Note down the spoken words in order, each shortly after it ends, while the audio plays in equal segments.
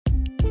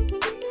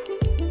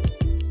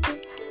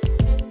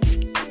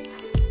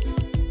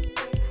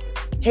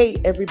Hey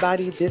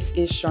everybody, this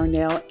is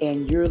Charnel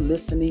and you're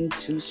listening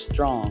to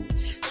Strong.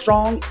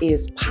 Strong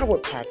is power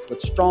packed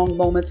with strong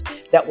moments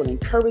that will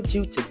encourage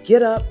you to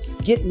get up,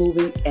 get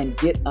moving, and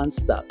get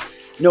unstuck.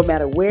 No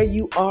matter where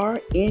you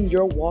are in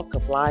your walk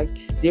of life,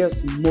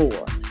 there's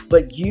more,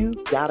 but you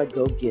gotta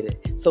go get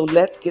it. So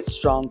let's get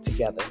strong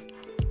together.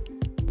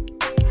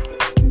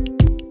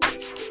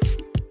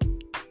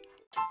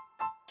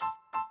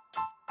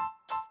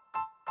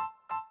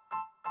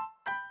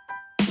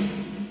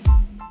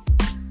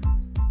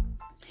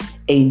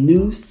 A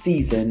new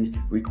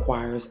season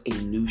requires a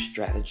new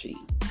strategy.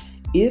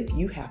 If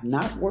you have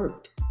not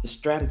worked the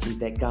strategy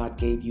that God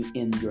gave you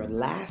in your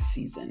last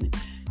season,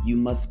 you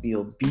must be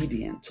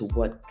obedient to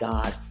what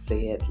God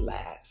said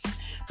last.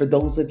 For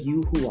those of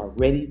you who are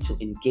ready to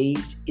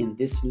engage in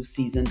this new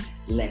season,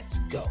 let's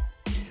go.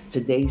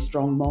 Today's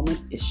strong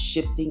moment is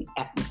shifting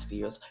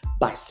atmospheres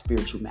by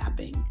spiritual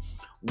mapping.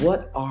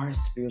 What are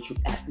spiritual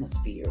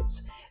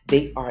atmospheres?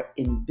 They are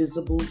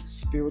invisible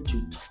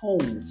spiritual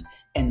tones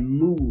and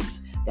moods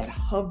that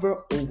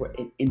hover over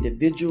an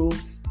individual,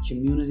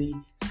 community,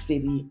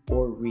 city,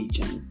 or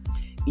region.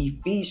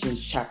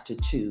 Ephesians chapter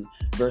 2,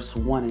 verse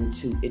 1 and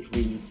 2, it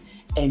reads,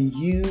 "And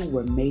you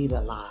were made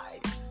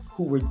alive,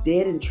 who were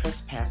dead in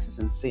trespasses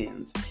and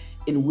sins,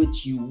 in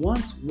which you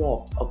once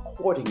walked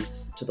according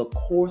to the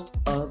course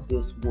of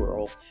this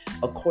world,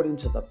 according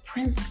to the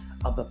prince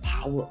of the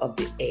power of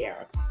the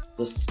air,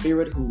 the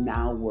spirit who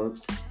now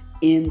works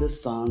in the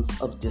sons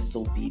of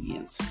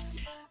disobedience."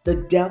 The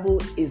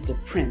devil is the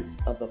prince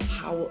of the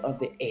power of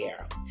the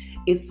air.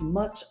 It's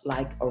much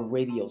like a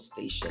radio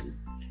station.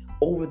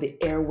 Over the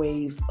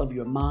airwaves of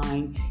your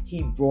mind,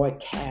 he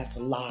broadcasts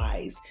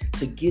lies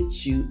to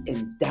get you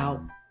in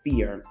doubt,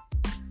 fear,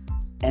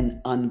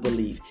 and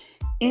unbelief.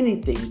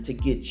 Anything to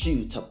get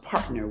you to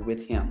partner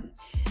with him.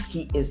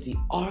 He is the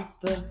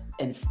author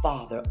and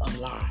father of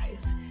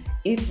lies.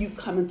 If you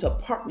come into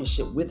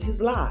partnership with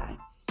his lie,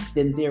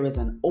 then there is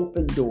an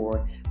open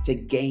door to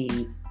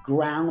gain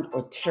ground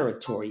or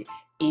territory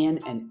in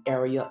an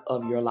area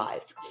of your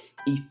life.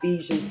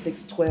 Ephesians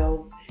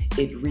 6:12,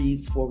 it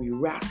reads, "For we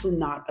wrestle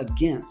not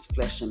against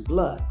flesh and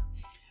blood,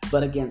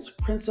 but against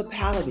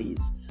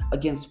principalities,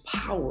 against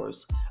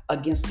powers,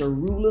 against the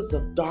rulers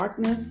of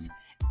darkness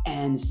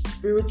and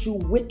spiritual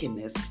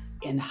wickedness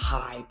in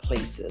high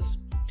places."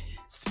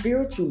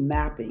 Spiritual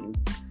mapping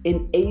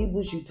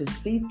enables you to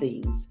see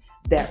things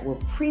that were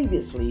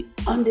previously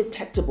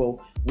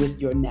undetectable with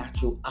your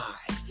natural eye.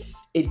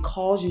 It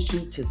causes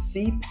you to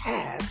see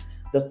past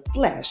the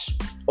flesh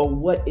or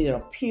what it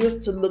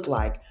appears to look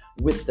like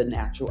with the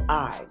natural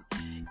eye.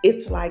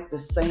 It's like the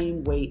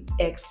same way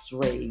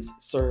X-rays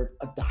serve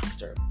a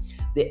doctor.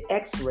 The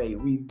X-ray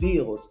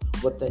reveals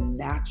what the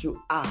natural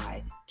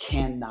eye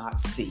cannot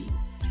see.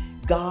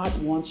 God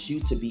wants you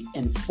to be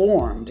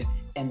informed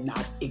and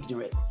not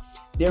ignorant.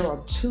 There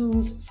are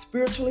tools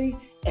spiritually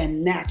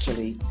and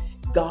naturally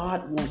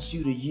God wants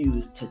you to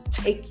use to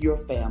take your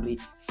family,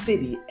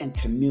 city, and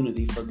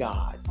community for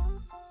God.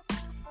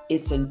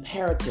 It's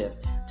imperative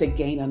to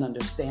gain an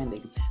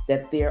understanding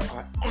that there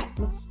are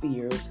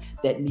atmospheres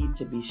that need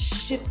to be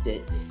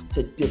shifted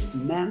to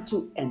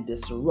dismantle and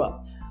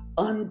disrupt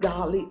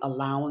ungodly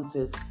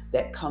allowances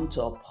that come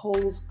to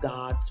oppose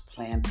God's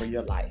plan for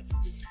your life.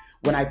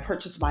 When I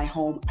purchased my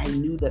home, I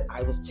knew that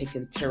I was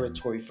taking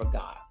territory for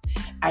God.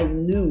 I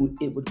knew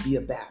it would be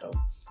a battle,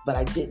 but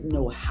I didn't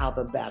know how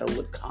the battle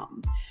would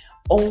come.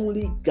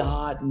 Only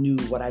God knew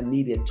what I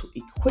needed to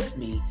equip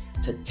me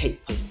to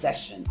take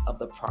possession of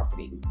the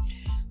property.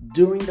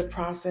 During the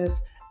process,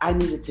 I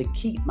needed to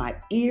keep my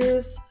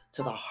ears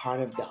to the heart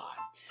of God.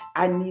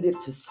 I needed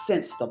to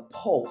sense the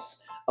pulse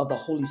of the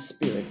Holy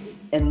Spirit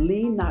and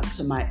lean not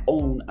to my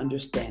own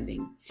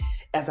understanding.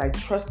 As I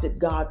trusted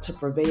God to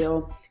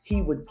prevail,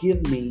 He would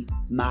give me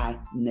my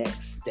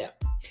next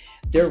step.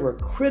 There were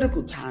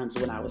critical times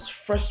when I was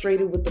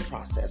frustrated with the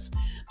process,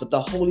 but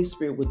the Holy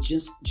Spirit would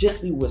just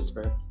gently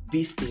whisper,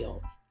 "Be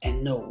still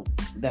and know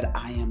that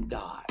I am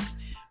God."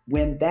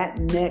 When that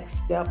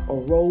next step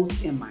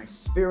arose in my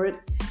spirit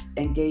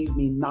and gave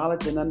me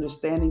knowledge and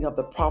understanding of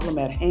the problem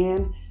at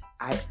hand,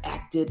 I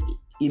acted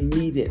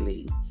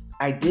immediately.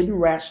 I didn't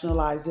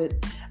rationalize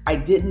it. I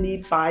didn't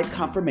need 5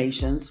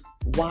 confirmations.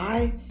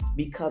 Why?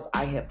 Because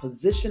I had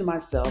positioned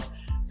myself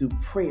through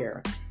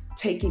prayer,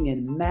 taking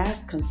in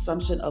mass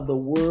consumption of the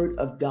Word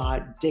of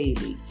God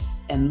daily,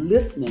 and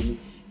listening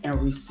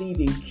and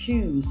receiving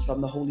cues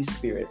from the Holy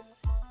Spirit.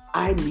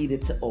 I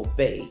needed to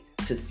obey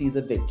to see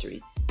the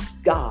victory.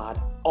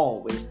 God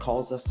always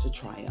calls us to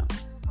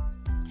triumph.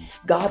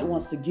 God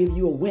wants to give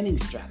you a winning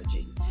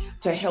strategy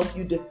to help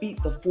you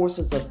defeat the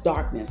forces of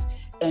darkness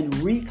and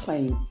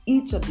reclaim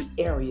each of the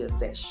areas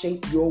that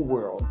shape your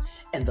world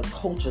and the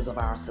cultures of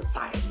our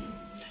society.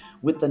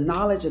 With the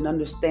knowledge and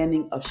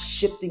understanding of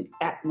shifting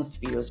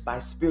atmospheres by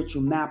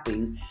spiritual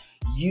mapping,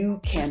 you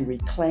can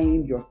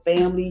reclaim your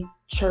family,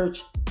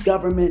 church,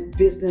 government,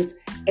 business,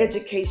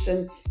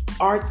 education,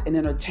 arts and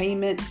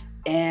entertainment,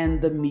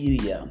 and the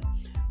media.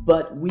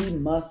 But we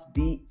must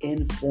be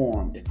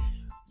informed.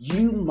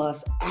 You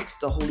must ask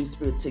the Holy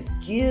Spirit to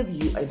give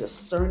you a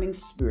discerning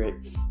spirit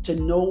to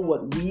know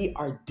what we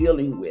are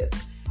dealing with,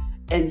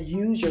 and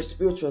use your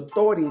spiritual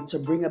authority to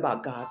bring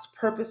about God's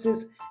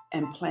purposes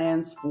and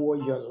plans for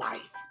your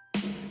life.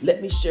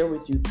 Let me share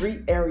with you 3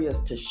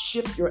 areas to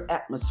shift your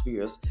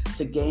atmospheres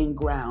to gain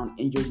ground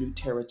in your new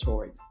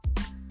territory.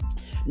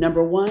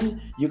 Number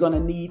 1, you're going to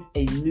need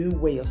a new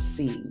way of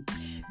seeing.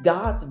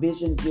 God's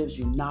vision gives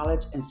you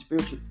knowledge and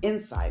spiritual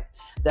insight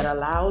that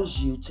allows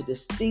you to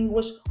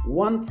distinguish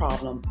one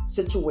problem,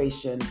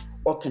 situation,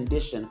 or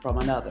condition from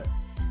another.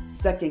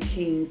 2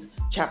 Kings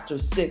chapter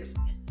 6,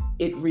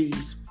 it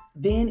reads,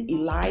 "Then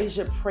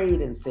Elijah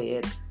prayed and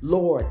said,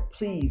 'Lord,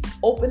 please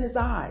open his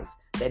eyes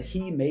that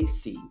he may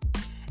see.'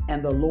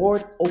 And the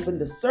Lord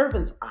opened the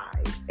servant's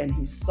eyes, and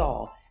he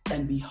saw,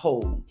 and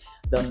behold,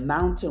 the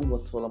mountain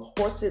was full of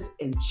horses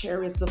and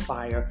chariots of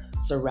fire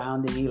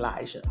surrounding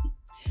Elijah."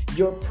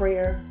 Your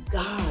prayer,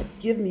 God,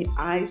 give me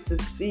eyes to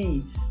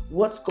see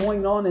what's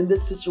going on in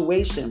this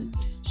situation.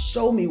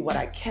 Show me what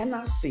I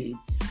cannot see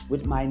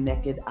with my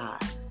naked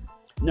eye.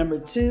 Number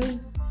 2,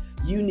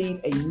 you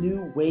need a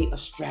new way of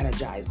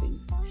strategizing.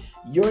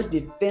 Your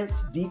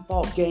defense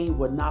default game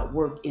will not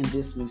work in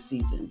this new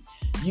season.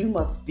 You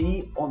must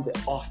be on the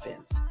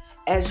offense.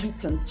 As you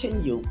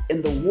continue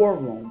in the war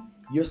room,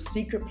 your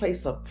secret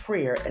place of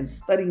prayer and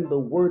studying the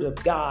Word of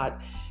God,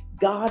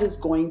 God is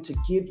going to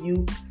give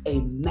you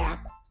a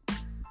map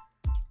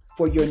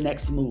for your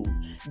next move.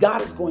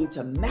 God is going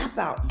to map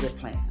out your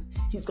plan.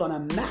 He's going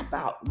to map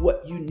out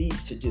what you need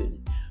to do.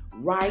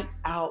 Write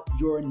out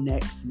your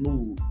next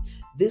move.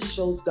 This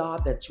shows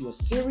God that you are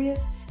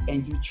serious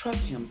and you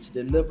trust Him to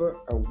deliver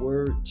a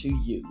word to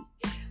you.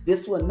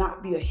 This will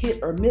not be a hit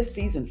or miss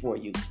season for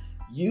you.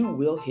 You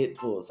will hit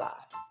bullseye.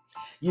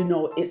 You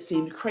know, it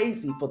seemed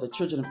crazy for the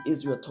children of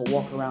Israel to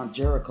walk around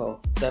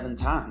Jericho 7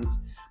 times,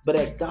 but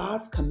at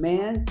God's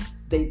command,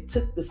 they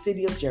took the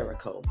city of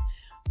Jericho.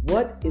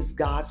 What is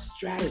God's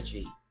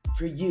strategy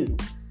for you?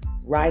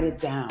 Write it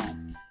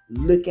down.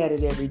 Look at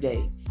it every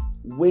day.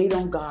 Wait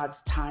on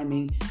God's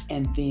timing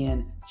and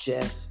then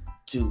just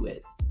do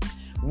it.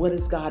 What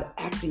is God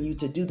asking you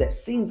to do that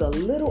seems a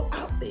little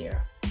out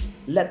there?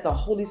 Let the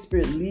Holy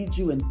Spirit lead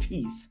you in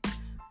peace.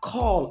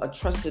 Call a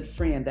trusted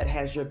friend that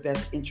has your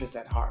best interests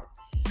at heart.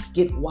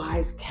 Get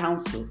wise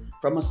counsel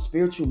from a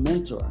spiritual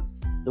mentor.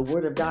 The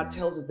Word of God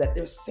tells us that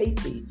there's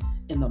safety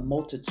in the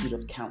multitude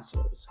of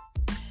counselors.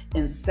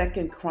 In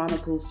 2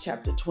 Chronicles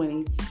chapter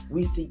 20,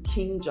 we see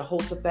King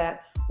Jehoshaphat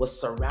was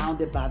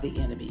surrounded by the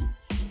enemy,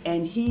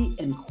 and he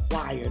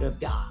inquired of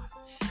God.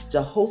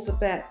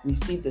 Jehoshaphat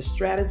received the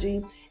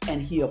strategy,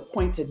 and he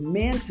appointed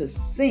men to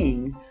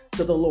sing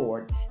to the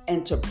Lord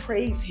and to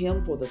praise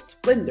Him for the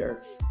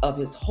splendor of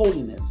His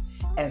holiness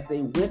as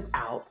they went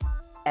out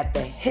at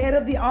the head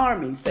of the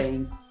army,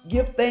 saying,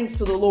 "Give thanks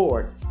to the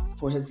Lord,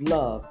 for His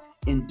love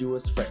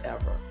endures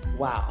forever."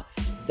 Wow,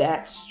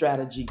 that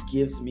strategy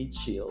gives me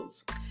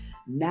chills.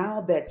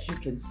 Now that you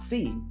can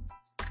see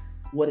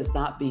what is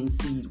not being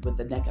seen with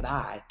the naked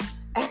eye,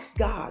 ask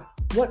God,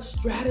 what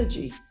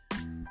strategy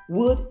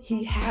would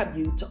He have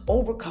you to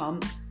overcome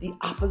the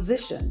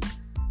opposition?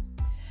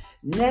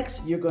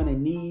 Next, you're going to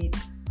need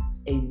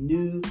a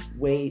new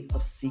way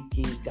of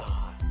seeking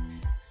God.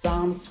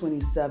 Psalms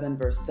 27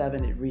 verse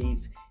 7, it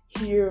reads,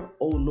 "Hear,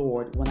 O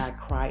Lord, when I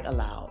cry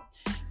aloud.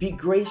 Be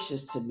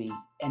gracious to me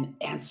and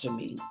answer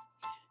me.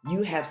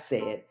 You have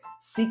said,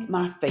 seek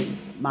my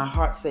face. My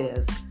heart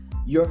says,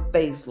 your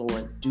face,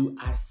 Lord, do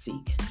I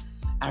seek."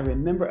 I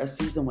remember a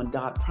season when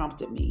God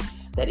prompted me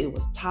that it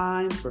was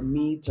time for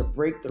me to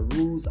break the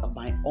rules of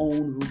my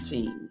own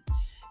routine.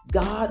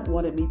 God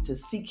wanted me to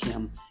seek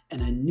Him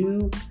in a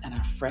new and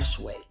a fresh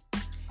way.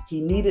 He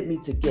needed me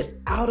to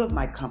get out of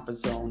my comfort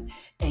zone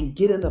and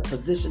get in a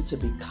position to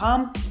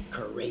become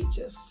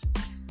courageous.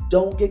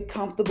 Don't get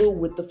comfortable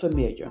with the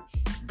familiar.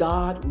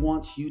 God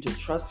wants you to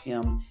trust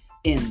Him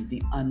in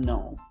the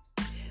unknown.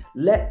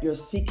 Let your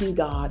seeking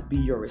God be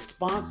your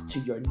response to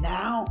your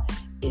now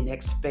in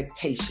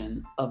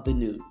expectation of the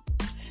new.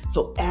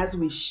 So as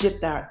we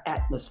shift our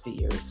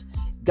atmospheres,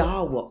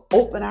 God will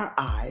open our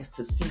eyes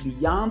to see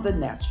beyond the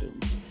natural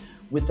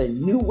with a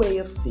new way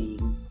of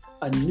seeing,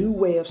 a new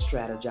way of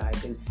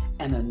strategizing,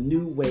 and a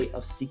new way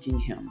of seeking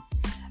Him.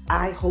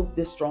 I hope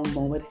this strong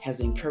moment has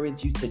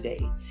encouraged you today.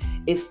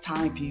 It's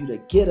time for you to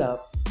get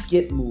up,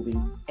 get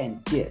moving,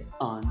 and get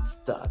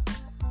unstuck.